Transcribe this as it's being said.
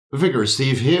Vigorous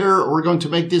Steve here. We're going to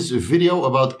make this video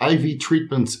about IV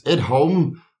treatments at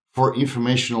home for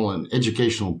informational and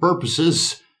educational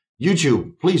purposes.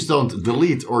 YouTube, please don't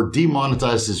delete or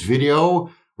demonetize this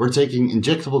video. We're taking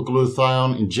injectable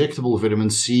glutathione, injectable vitamin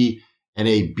C, and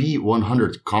a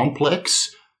B100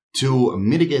 complex to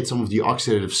mitigate some of the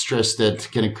oxidative stress that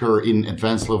can occur in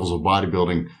advanced levels of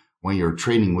bodybuilding when you're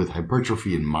training with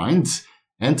hypertrophy in mind,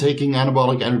 and taking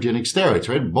anabolic androgenic steroids,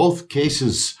 right? Both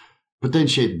cases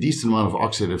potentiate a decent amount of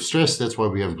oxidative stress. That's why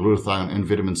we have glutathione and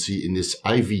vitamin C in this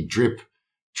IV drip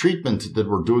treatment that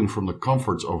we're doing from the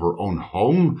comforts of our own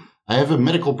home. I have a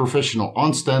medical professional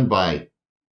on standby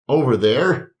over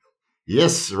there.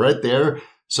 Yes, right there.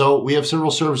 So we have several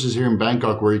services here in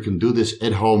Bangkok where you can do this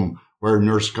at home, where a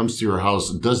nurse comes to your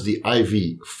house, does the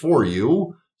IV for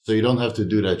you. So you don't have to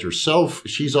do that yourself.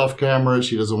 She's off camera.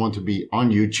 She doesn't want to be on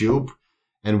YouTube.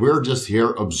 And we're just here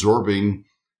absorbing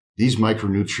these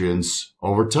micronutrients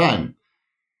over time.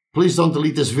 Please don't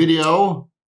delete this video.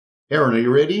 Aaron, are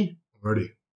you ready?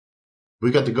 Ready.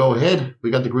 We got the go ahead. We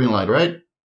got the green light, right?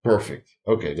 Perfect.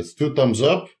 Okay, that's 2 thumbs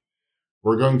up.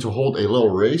 We're going to hold a little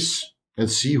race and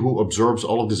see who absorbs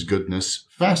all of this goodness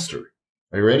faster.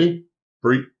 Are you ready?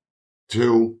 3,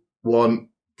 2, 1,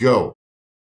 go.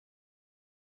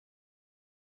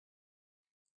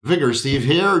 Vigorous Steve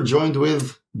here, joined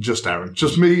with... Just Aaron.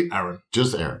 Just me, Aaron.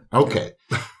 Just Aaron. Okay.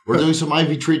 We're doing some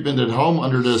IV treatment at home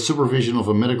under the supervision of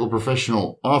a medical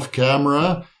professional off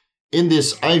camera. In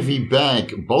this IV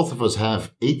bag, both of us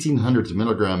have 1800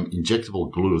 milligram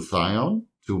injectable glutathione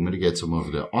to mitigate some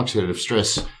of the oxidative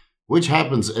stress, which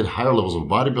happens at higher levels of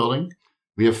bodybuilding.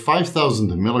 We have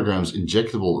 5000 milligrams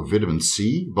injectable vitamin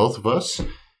C, both of us.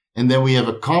 And then we have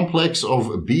a complex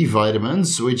of B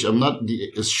vitamins, which I'm not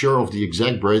sure of the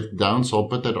exact breakdown, so I'll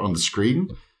put that on the screen.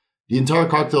 The entire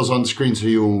cocktail is on the screen so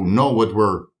you know what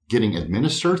we're getting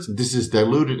administered. This is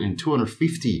diluted in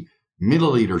 250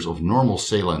 milliliters of normal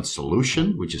saline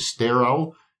solution, which is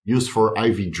sterile, used for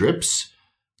IV drips.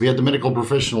 We had the medical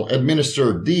professional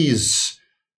administer these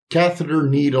catheter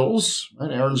needles.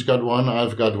 Right? Aaron's got one,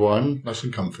 I've got one. Nice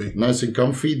and comfy. Nice and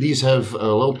comfy. These have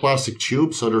a little plastic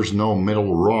tube, so there's no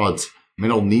metal rod,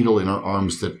 metal needle in our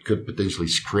arms that could potentially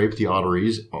scrape the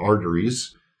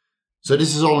arteries. So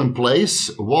this is all in place.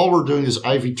 While we're doing this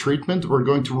IV treatment, we're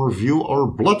going to review our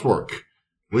blood work,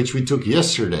 which we took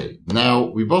yesterday. Now,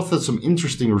 we both had some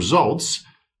interesting results.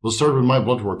 We'll start with my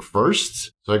blood work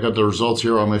first. So I got the results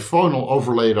here on my phone. I'll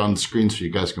overlay it on the screen so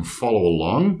you guys can follow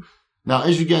along. Now,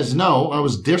 as you guys know, I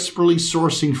was desperately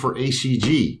sourcing for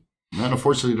ACG. And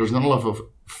unfortunately, there's not a lot of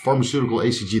pharmaceutical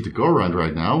ACG to go around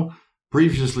right now.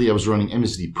 Previously, I was running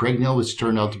MSD Pregnil, which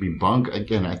turned out to be bunk.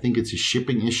 Again, I think it's a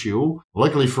shipping issue.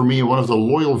 Luckily for me, one of the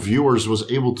loyal viewers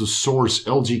was able to source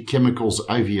LG Chemicals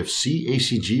IVFC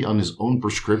ACG on his own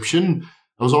prescription.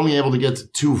 I was only able to get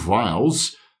 2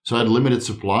 vials, so I had limited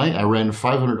supply. I ran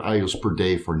 500 IUs per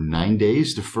day for 9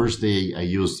 days. The first day, I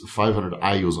used 500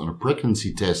 IUs on a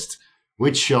pregnancy test,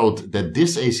 which showed that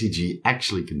this ACG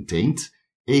actually contained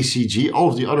ACG. All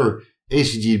of the other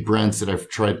ACG brands that I've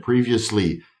tried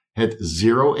previously had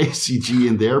 0 ACG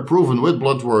in there, proven with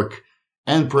blood work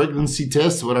and pregnancy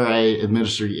tests, whether I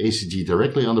administered the ACG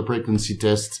directly on the pregnancy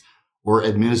test or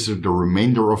administered the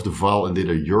remainder of the vial and did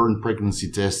a urine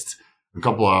pregnancy test a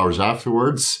couple of hours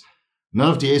afterwards. None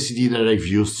of the ACG that I've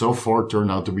used so far turned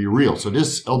out to be real. So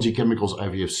this LG Chemicals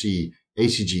IVFC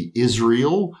ACG is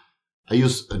real. I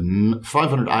used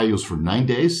 500 IUs for 9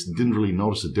 days. Didn't really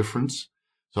notice a difference.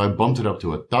 So I bumped it up to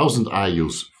 1000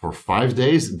 IUs for 5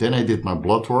 days. Then I did my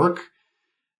blood work.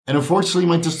 And unfortunately,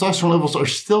 my testosterone levels are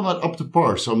still not up to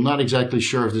par. So I'm not exactly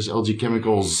sure if this LG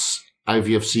Chemicals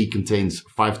IVFC contains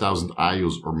 5000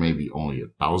 IUs or maybe only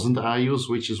 1000 IUs,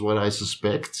 which is what I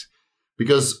suspect.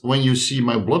 Because when you see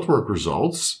my blood work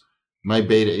results, my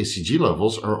beta ACG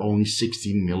levels are only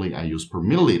 16 milli-IUs per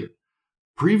milliliter.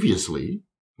 Previously,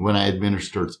 when I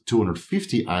administered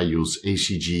 250 IUs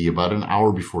ACG about an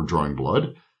hour before drawing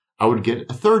blood, I would get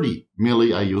 30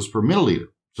 milli-IUs per milliliter.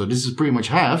 So this is pretty much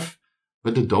half,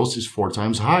 but the dose is 4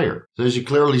 times higher. So as you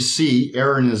clearly see,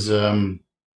 Aaron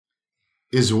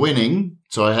is winning.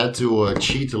 So I had to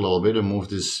cheat a little bit and move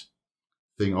this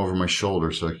thing over my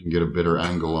shoulder so I can get a better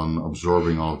angle on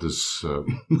absorbing all this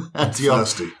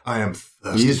Thirsty. I am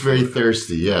thirsty. He is very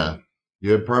thirsty, yeah.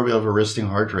 You probably have a resting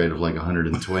heart rate of like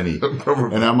 120.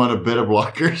 And I'm on a beta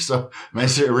blocker, so my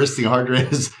resting heart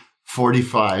rate is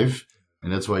 45.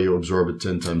 And that's why you absorb it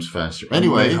 10 times faster.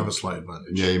 Anyway. You might have a slight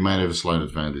advantage. Yeah, you might have a slight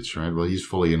advantage, right? Well, he's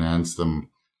fully enhanced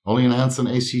only enhanced on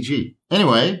ACG.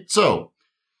 Anyway, so,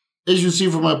 as you see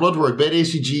from my blood work, beta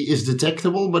ACG is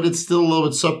detectable, but it's still a little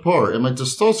bit subpar. And my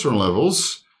testosterone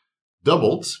levels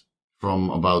doubled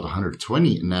from about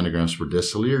 120 nanograms per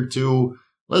deciliter to,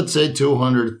 let's say,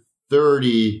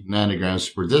 230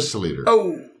 nanograms per deciliter.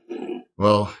 Oh!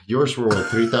 Well, yours were, what,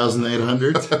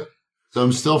 3,800? So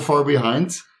I'm still far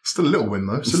behind. Still a little win,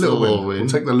 though. It's a little win. We'll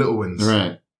take the little wins.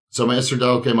 Right. So my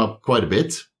estradiol came up quite a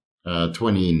bit,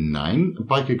 29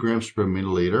 picograms per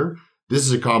milliliter. This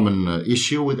is a common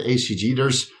issue with ACG.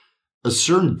 There's a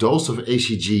certain dose of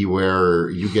ACG where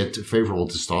you get favorable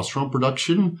testosterone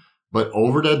production, but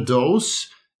over that dose,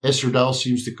 estradiol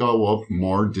seems to go up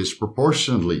more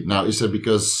disproportionately. Now, is that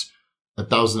because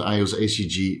 1,000 IUs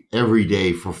ACG every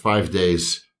day for 5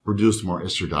 days produced more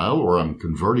estradiol, or I'm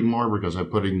converting more because I'm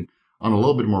putting on a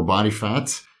little bit more body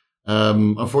fat?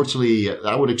 Unfortunately,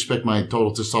 I would expect my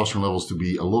total testosterone levels to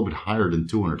be a little bit higher than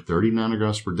 230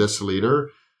 nanograms per deciliter.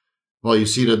 Well, you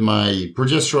see that my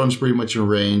progesterone is pretty much in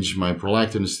range. My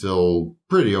prolactin is still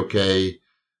pretty okay.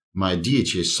 My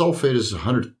DHA sulfate is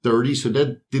 130, so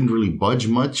that didn't really budge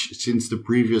much since the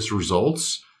previous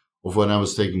results of when I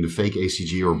was taking the fake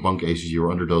ACG or bunk ACG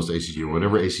or underdosed ACG or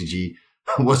whatever ACG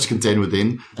was contained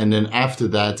within. And then after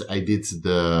that, I did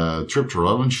the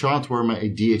triptorelin shot where my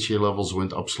DHA levels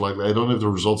went up slightly. I don't have the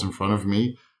results in front of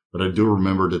me, but I do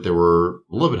remember that they were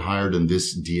a little bit higher than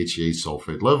this DHA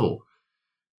sulfate level.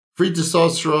 Free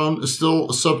testosterone is still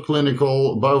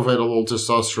subclinical. Bioavailable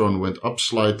testosterone went up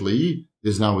slightly.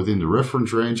 Is now within the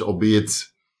reference range, albeit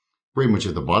pretty much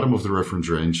at the bottom of the reference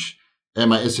range.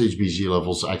 And my SHBG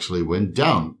levels actually went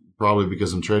down, probably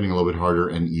because I'm training a little bit harder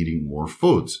and eating more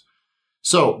food.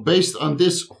 So based on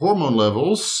this hormone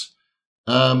levels,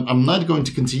 I'm not going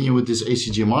to continue with this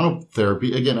ACG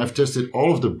monotherapy. Again, I've tested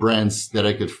all of the brands that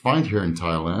I could find here in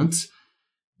Thailand.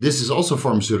 This is also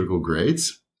pharmaceutical grade.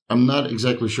 I'm not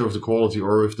exactly sure of the quality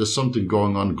or if there's something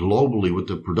going on globally with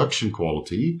the production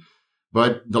quality.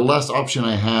 But the last option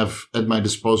I have at my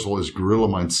disposal is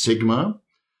Gorillamind Sigma.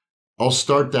 I'll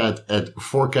start that at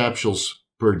 4 capsules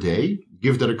per day.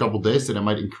 Give that a couple days, then I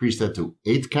might increase that to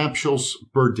 8 capsules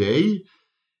per day.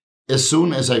 As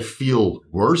soon as I feel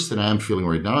worse than I am feeling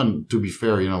right now, and to be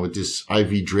fair, with this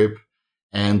IV drip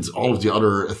and all of the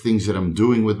other things that I'm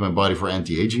doing with my body for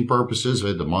anti-aging purposes,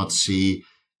 right, the MOD-C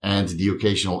and the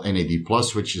occasional NAD+,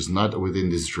 which is not within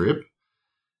this drip,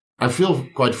 I feel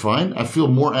quite fine. I feel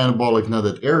more anabolic now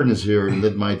that Aaron is here and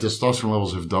that my testosterone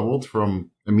levels have doubled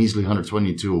from a measly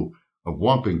 120 to a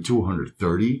whopping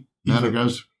 230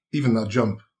 nanograms. Even that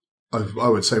jump, I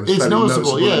would say, was it's fairly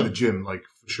noticeable yeah. in the gym, like,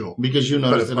 for sure. Because you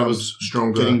noticed that I was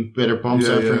stronger, getting better pumps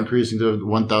after increasing to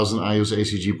 1,000 IUs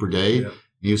ACG per day. Yeah.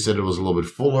 You said it was a little bit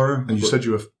fuller. And you said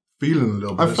you were feeling a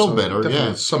little better. I felt better,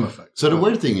 yeah. Some effect. So the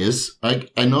weird thing is, I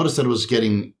noticed that it was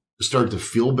started to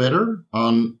feel better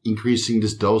on increasing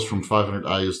this dose from 500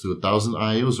 IUs to 1,000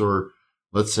 IUs, or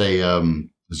let's say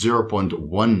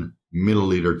 0.1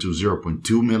 milliliter to 0.2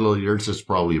 milliliters. That's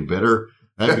probably better,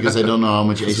 right? Because I don't know how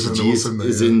much ACG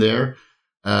is in there.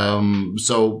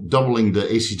 So doubling the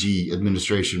ACG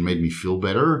administration made me feel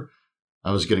better.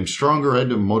 I was getting stronger, right?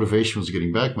 The motivation was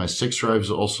getting back. My sex drive is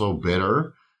also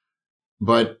better.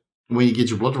 But when you get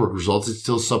your blood work results, it's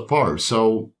still subpar.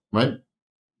 So, right?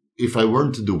 If I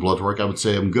weren't to do blood work, I would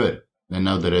say I'm good. And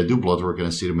now that I do blood work and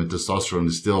I see that my testosterone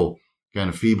is still kind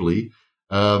of feebly,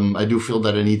 I do feel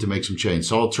that I need to make some change.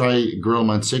 So I'll try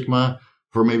Gorillamind Sigma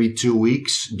for maybe 2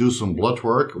 weeks, do some blood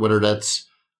work, whether that's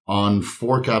on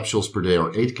 4 capsules per day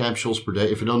or 8 capsules per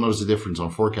day. If I don't notice the difference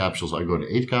on 4 capsules, I go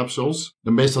to 8 capsules.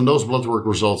 Then based on those blood work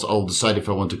results, I'll decide if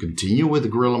I want to continue with the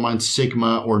Gorillamind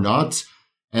Sigma or not,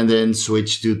 and then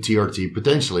switch to TRT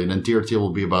potentially. And then TRT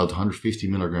will be about 150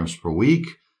 milligrams per week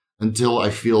until I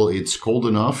feel it's cold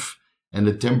enough and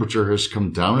the temperature has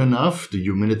come down enough, the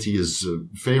humidity is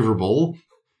favorable,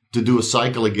 to do a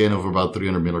cycle again of about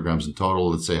 300 milligrams in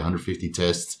total. Let's say 150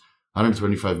 tests,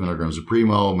 125 milligrams of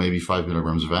Primo, maybe 5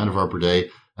 milligrams of Anavar per day.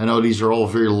 I know these are all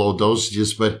very low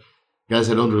dosages, but guys,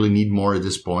 I don't really need more at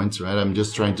this point, right? I'm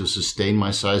just trying to sustain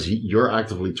my size. You're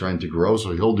actively trying to grow,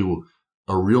 so he'll do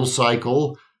a real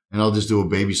cycle, and I'll just do a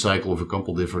baby cycle of a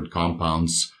couple different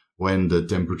compounds when the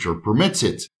temperature permits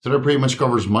it. So that pretty much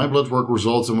covers my blood work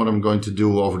results and what I'm going to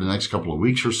do over the next couple of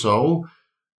weeks or so.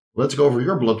 Let's go over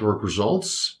your blood work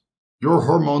results. Your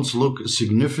hormones look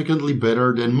significantly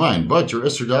better than mine, but your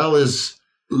estradiol is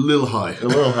a little high. A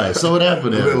little high. So what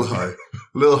happened? A little high.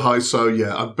 A little high. So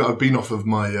yeah, I've been off of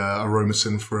my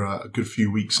Aromacin for a good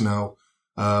few weeks now.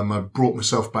 I brought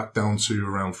myself back down to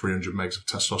around 300 megs of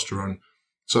testosterone.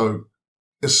 So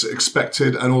it's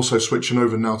expected, and also switching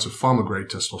over now to pharma-grade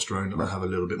testosterone, and I have a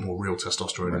little bit more real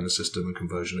testosterone in the system and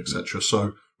conversion, etc.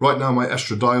 So right now my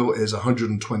estradiol is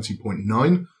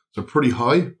 120.9, so pretty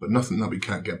high, but nothing that we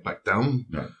can't get back down.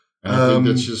 No. And I think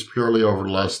that's just purely over the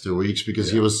last 2 weeks,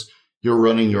 because he was you're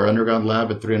running your underground lab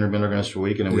at 300 milligrams per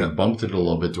week, and then we bumped it a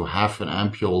little bit to half an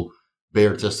ampule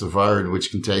Bayer testovirin,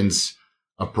 which contains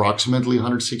approximately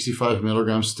 165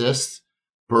 milligrams test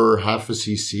per half a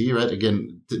cc, right?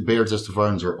 Again, Bayer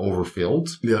testovirins are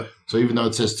overfilled. Yeah. So even though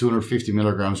it says 250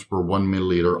 milligrams per 1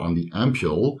 milliliter on the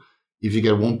ampule, if you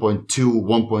get 1.2,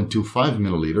 1.25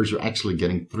 milliliters, you're actually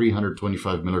getting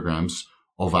 325 milligrams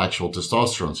of actual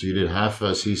testosterone. So you did half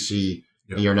a cc.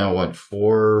 And you're now what,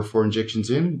 four injections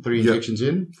in? 3 injections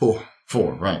in? Four,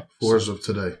 right. 4 as of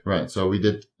today. Right. So we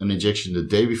did an injection the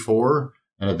day before,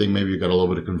 and I think maybe you got a little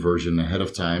bit of conversion ahead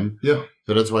of time. Yeah.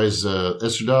 So that's why his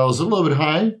estradiol is a little bit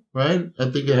high, right?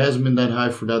 I think it hasn't been that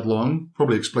high for that long.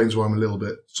 Probably explains why I'm a little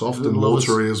bit soft and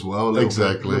watery as well. A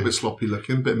little bit sloppy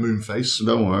looking, a bit moon face.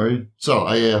 Don't worry. So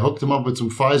I hooked him up with some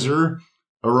Pfizer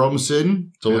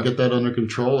Aromacin. So we'll get that under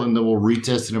control, and then we'll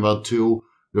retest in about 2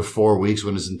 to 4 weeks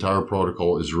when his entire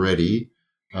protocol is ready,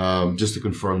 just to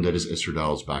confirm that his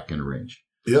estradiol is back in range.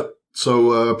 Yep.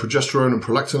 So progesterone and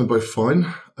prolactin are both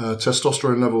fine.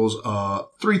 Testosterone levels are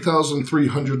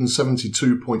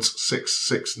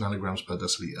 3,372.66 nanograms per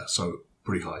deciliter. So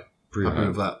pretty high. Happy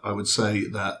with that. I would say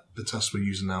that the test we're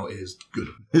using now is good.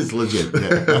 It's legit,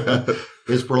 yeah.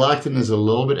 His prolactin is a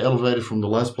little bit elevated from the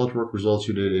last blood work results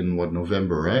you did in,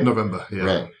 November, right? November, yeah.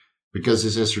 Right. Because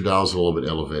his estradiol is a little bit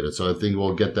elevated. So I think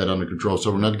we'll get that under control. So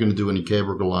we're not going to do any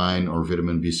cabergoline or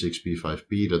vitamin B6,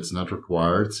 B5P. That's not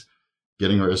required.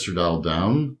 Getting our estradiol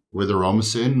down with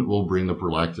Aromacin will bring the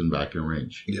prolactin back in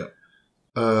range. Yeah.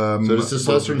 So this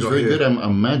testosterone is very good.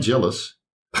 I'm mad jealous.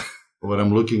 When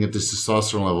I'm looking at this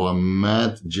testosterone level, I'm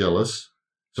mad jealous.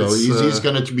 So he's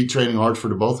going to be training hard for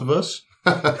the both of us.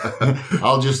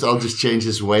 I'll just change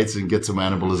his weights and get some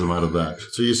anabolism out of that.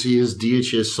 So you see his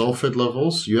DHEA sulfate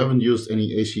levels. You haven't used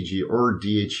any ACG or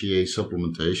DHEA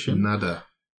supplementation. Nada.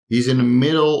 He's in the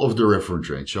middle of the reference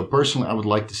range. So personally, I would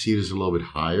like to see this a little bit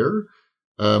higher.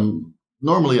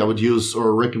 Normally, I would use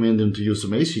or recommend him to use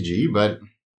some ACG, but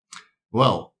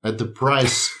well, at the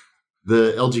price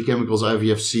the LG Chemicals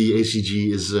IVFC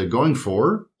ACG is going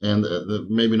for, and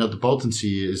maybe not the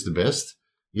potency is the best.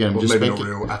 Yeah, maybe not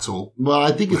real at all. Well,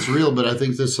 I think it's real, but I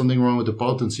think there's something wrong with the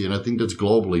potency, and I think that's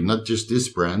globally, not just this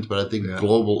brand, but I think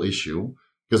global issue.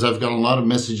 Because I've got a lot of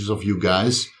messages of you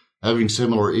guys having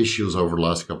similar issues over the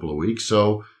last couple of weeks.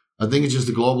 So I think it's just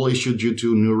a global issue due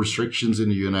to new restrictions in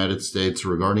the United States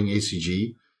regarding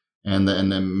ACG, and then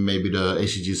maybe the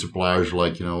ACG suppliers are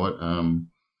like, you know what,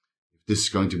 if this is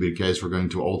going to be the case, we're going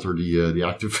to alter the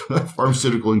active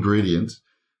pharmaceutical ingredients.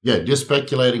 Yeah, just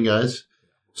speculating, guys.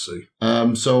 See.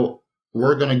 So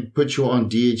we're going to put you on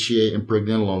DHEA and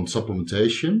pregnenolone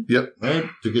supplementation. Yep. Right?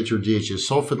 To get your DHEA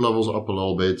sulfate levels up a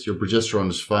little bit. Your progesterone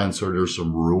is fine, so there's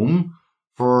some room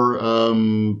for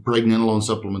pregnenolone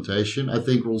supplementation. I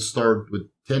think we'll start with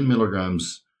 10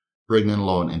 milligrams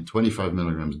pregnenolone and 25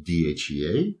 milligrams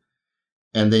DHEA.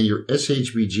 And then your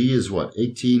SHBG is what,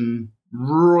 18?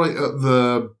 Right at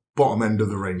the bottom end of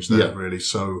the range there, really.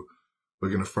 So we're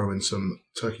going to throw in some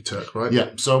turkey turk, right?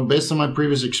 Yeah. So based on my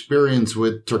previous experience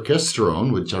with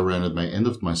testosterone, which I ran at my end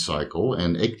of my cycle,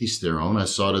 and ecdysterone, I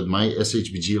saw that my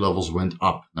SHBG levels went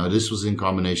up. Now, this was in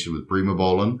combination with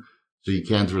primobolan, so you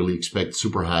can't really expect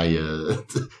super high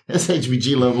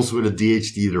SHBG levels with a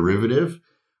DHT derivative.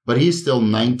 But he's still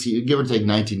 90, give or take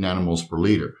 19 nanomoles per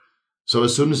liter. So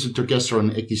as soon as the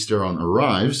testosterone and ecdysterone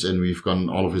arrives, and we've gotten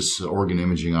all of his organ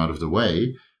imaging out of the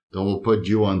way, then we'll put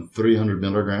you on 300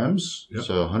 milligrams. Yep.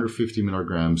 So 150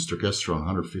 milligrams testosterone,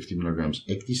 150 milligrams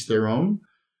ecdysterone.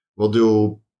 We'll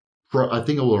do, I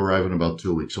think it will arrive in about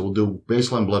 2 weeks. So we'll do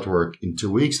baseline blood work in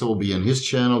 2 weeks. That will be in his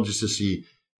channel just to see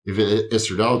if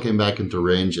estradiol came back into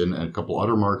range and a couple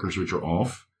other markers which are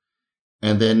off.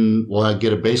 And then we'll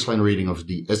get a baseline reading of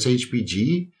the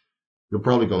SHBG. You'll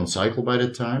probably go on cycle by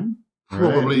that time.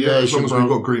 Probably, right? Yeah. As long as we've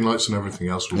got green lights and everything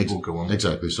else, we'll go on.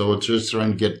 Exactly. So we're just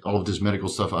trying to get all of this medical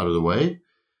stuff out of the way.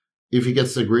 If he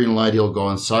gets the green light, he'll go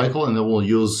on cycle, and then we'll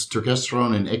use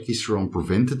testosterone and ecdysterone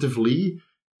preventatively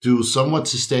to somewhat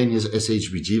sustain his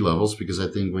SHBG levels, because I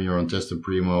think when you're on test and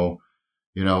primo,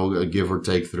 you know, give or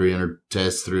take 300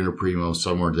 tests, 300 primo,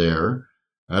 somewhere there.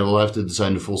 And we'll have to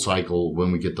design the full cycle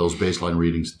when we get those baseline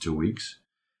readings in 2 weeks.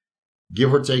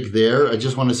 Give or take there, I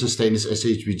just want to sustain his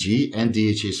SHBG and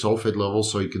DHEA sulfate levels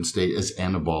so he can stay as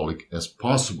anabolic as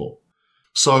possible.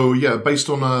 So, yeah, based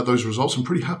on those results, I'm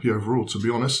pretty happy overall, to be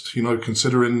honest. You know,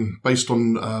 considering based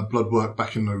on blood work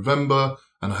back in November,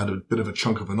 and I had a bit of a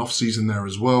chunk of an off-season there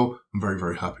as well, I'm very,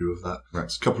 very happy with that. Right.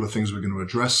 There's a couple of things we're going to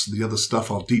address. The other stuff,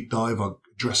 I'll deep dive. I'll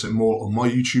address it more on my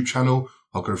YouTube channel.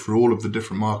 I'll go through all of the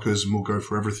different markers, and we'll go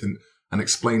through everything and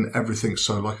explain everything.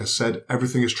 So like I said,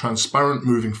 everything is transparent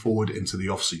moving forward into the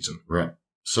off season. Right.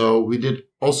 So we did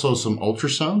also some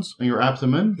ultrasounds on your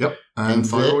abdomen. Yep. And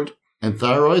thyroid. And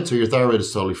thyroid. So your thyroid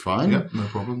is totally fine. Yep, no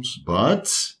problems. But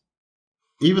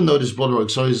even though this blood work,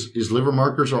 so his liver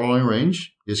markers are all in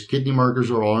range, his kidney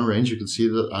markers are all in range. You can see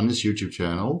that on his YouTube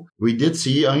channel. We did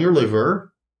see on your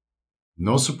liver,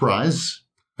 no surprise,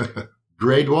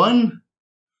 grade 1.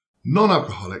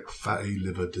 Non-alcoholic fatty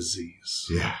liver disease.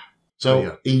 Yeah.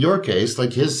 So in your case,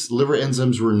 like his liver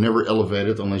enzymes were never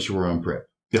elevated unless you were on PrEP.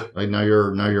 Yeah. Like now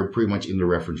you're pretty much in the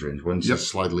reference range. Once it's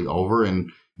slightly over,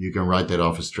 and you can write that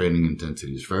off as training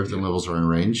intensity. His ferritin levels are in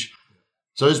range.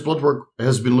 So his blood work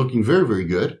has been looking very, very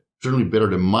good. Certainly better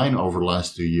than mine over the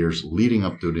last 2 years leading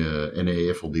up to the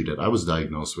NAFLD that I was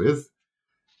diagnosed with.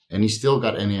 And he still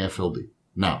got NAFLD.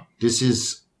 Now, this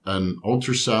is an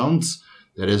ultrasound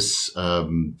that is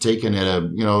taken at a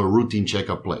routine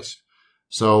checkup place.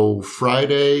 So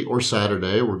Friday or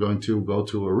Saturday, we're going to go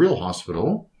to a real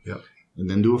hospital and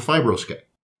then do a fibroscan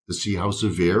to see how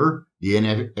severe the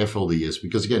NAFLD is.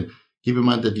 Because again, keep in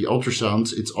mind that the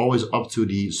ultrasounds, it's always up to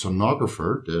the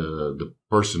sonographer, the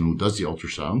person who does the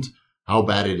ultrasound, how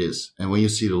bad it is. And when you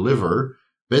see the liver,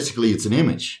 basically it's an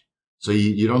image. So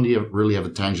you don't really have a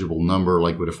tangible number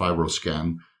like with a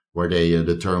fibroscan where they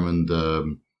determine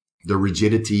the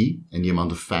rigidity and the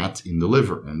amount of fat in the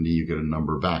liver, and then you get a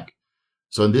number back.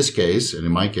 So in this case, and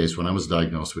in my case, when I was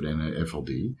diagnosed with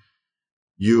NAFLD,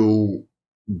 you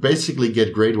basically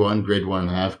get grade 1, grade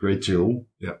 1.5, grade 2,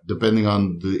 depending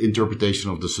on the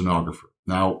interpretation of the sonographer.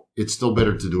 Now, it's still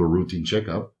better to do a routine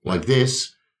checkup like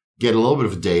this, get a little bit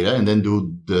of data, and then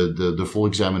do the full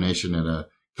examination at a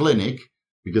clinic.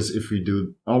 Because if we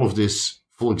do all of this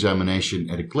full examination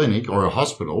at a clinic or a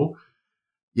hospital,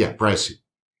 pricey.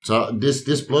 So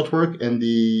this blood work and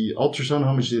the ultrasound,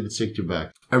 how much did it set you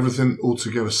back? Everything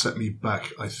altogether set me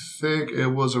back. I think it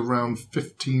was around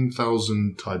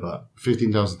 15,000 Thai baht.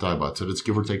 15,000 Thai baht. So that's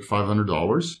give or take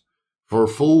 $500 for a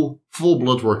full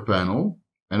blood work panel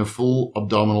and a full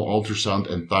abdominal ultrasound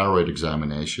and thyroid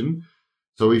examination.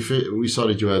 So we saw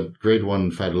that you had grade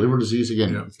 1 fatty liver disease.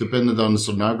 Again, it's dependent on the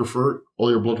sonographer. All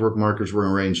your blood work markers were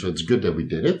in range, so it's good that we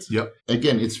did it. Yep.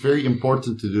 Again, it's very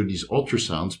important to do these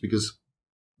ultrasounds because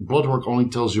blood work only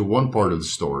tells you one part of the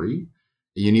story.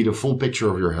 And you need a full picture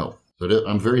of your health. So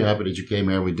I'm very happy that you came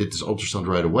here. We did this ultrasound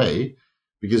right away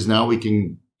because now we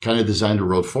can kind of design the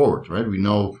road forward, right? We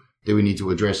know that we need to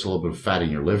address a little bit of fat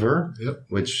in your liver,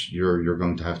 which you're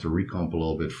going to have to recomp a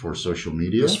little bit for social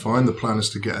media. That's fine. The plan is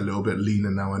to get a little bit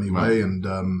leaner now anyway, and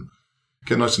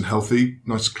get nice and healthy,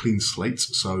 nice clean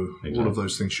slates. So all of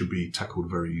those things should be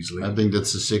tackled very easily. I think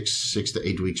that's a 6 to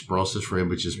 8 weeks process for him,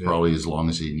 which is probably as long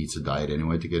as he needs a diet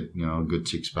anyway to get a good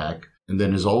six-pack. And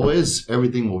then as always,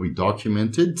 everything will be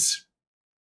documented.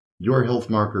 Your health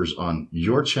markers on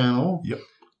your channel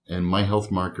and my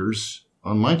health markers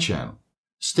on my channel.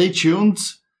 Stay tuned.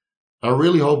 I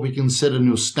really hope we can set a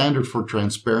new standard for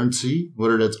transparency,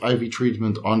 whether that's IV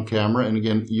treatment on camera. And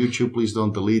again, YouTube, please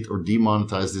don't delete or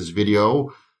demonetize this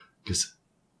video because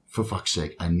for fuck's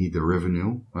sake, I need the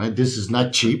revenue, right? This is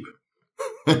not cheap.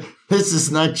 This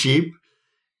is not cheap.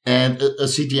 And a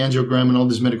CT angiogram and all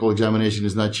this medical examination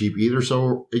is not cheap either.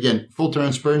 So again, full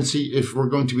transparency. If we're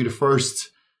going to be the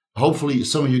first, hopefully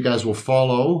some of you guys will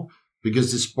follow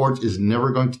because this sport is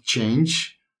never going to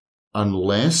change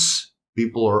unless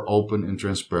people are open and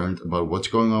transparent about what's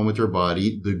going on with their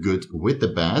body, the good with the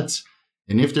bad.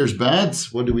 And if there's bad,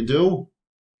 what do we do?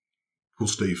 Cool,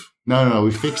 Steve. No,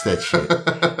 we fix that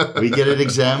shit. We get it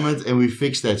examined and we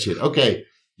fix that shit. Okay,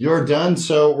 you're done.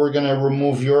 So we're going to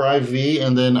remove your IV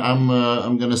and then I'm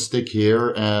going to stick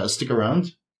here. Stick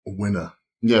around. Winner.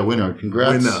 Yeah, winner.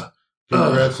 Congrats. Winner.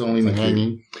 Congrats on leaving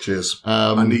hanging. Cheers.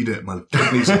 I need it.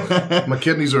 My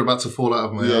kidneys are about to fall out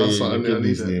of my ass. I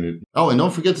need it. Oh, and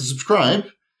don't forget to subscribe.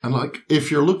 And like,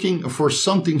 if you're looking for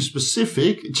something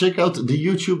specific, check out the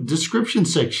YouTube description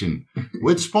section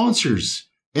with sponsors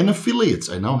and affiliates.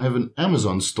 I now have an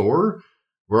Amazon store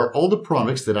where all the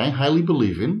products that I highly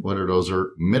believe in, whether those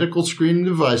are medical screening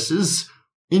devices,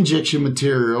 injection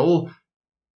material,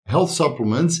 health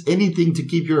supplements, anything to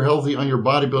keep you healthy on your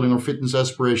bodybuilding or fitness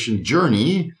aspiration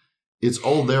journey, it's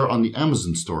all there on the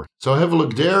Amazon store. So have a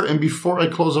look there. And before I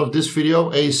close off this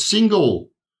video, a single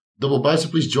double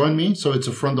bicep, please join me. So it's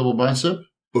a front double bicep.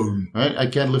 Boom. Right? I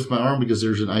can't lift my arm because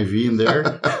there's an IV in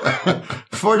there.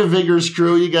 For the Vigorous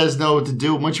crew, you guys know what to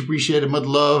do. Much appreciated. Much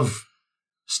love.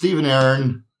 Steve and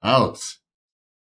Aaron, out.